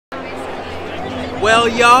Well,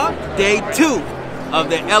 y'all, day 2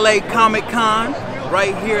 of the LA Comic Con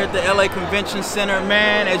right here at the LA Convention Center.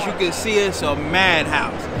 Man, as you can see, it's a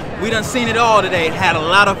madhouse. We done seen it all today, had a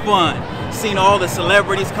lot of fun. Seen all the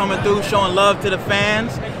celebrities coming through, showing love to the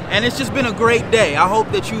fans, and it's just been a great day. I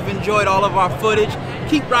hope that you've enjoyed all of our footage.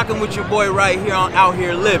 Keep rocking with your boy right here on Out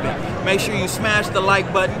Here Living. Make sure you smash the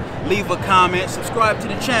like button, leave a comment, subscribe to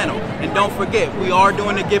the channel, and don't forget, we are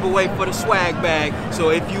doing a giveaway for the swag bag. So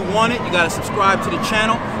if you want it, you gotta subscribe to the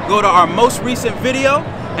channel, go to our most recent video,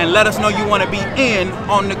 and let us know you want to be in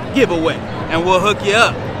on the giveaway, and we'll hook you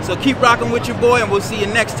up. So keep rocking with your boy, and we'll see you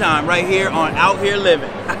next time right here on Out Here Living.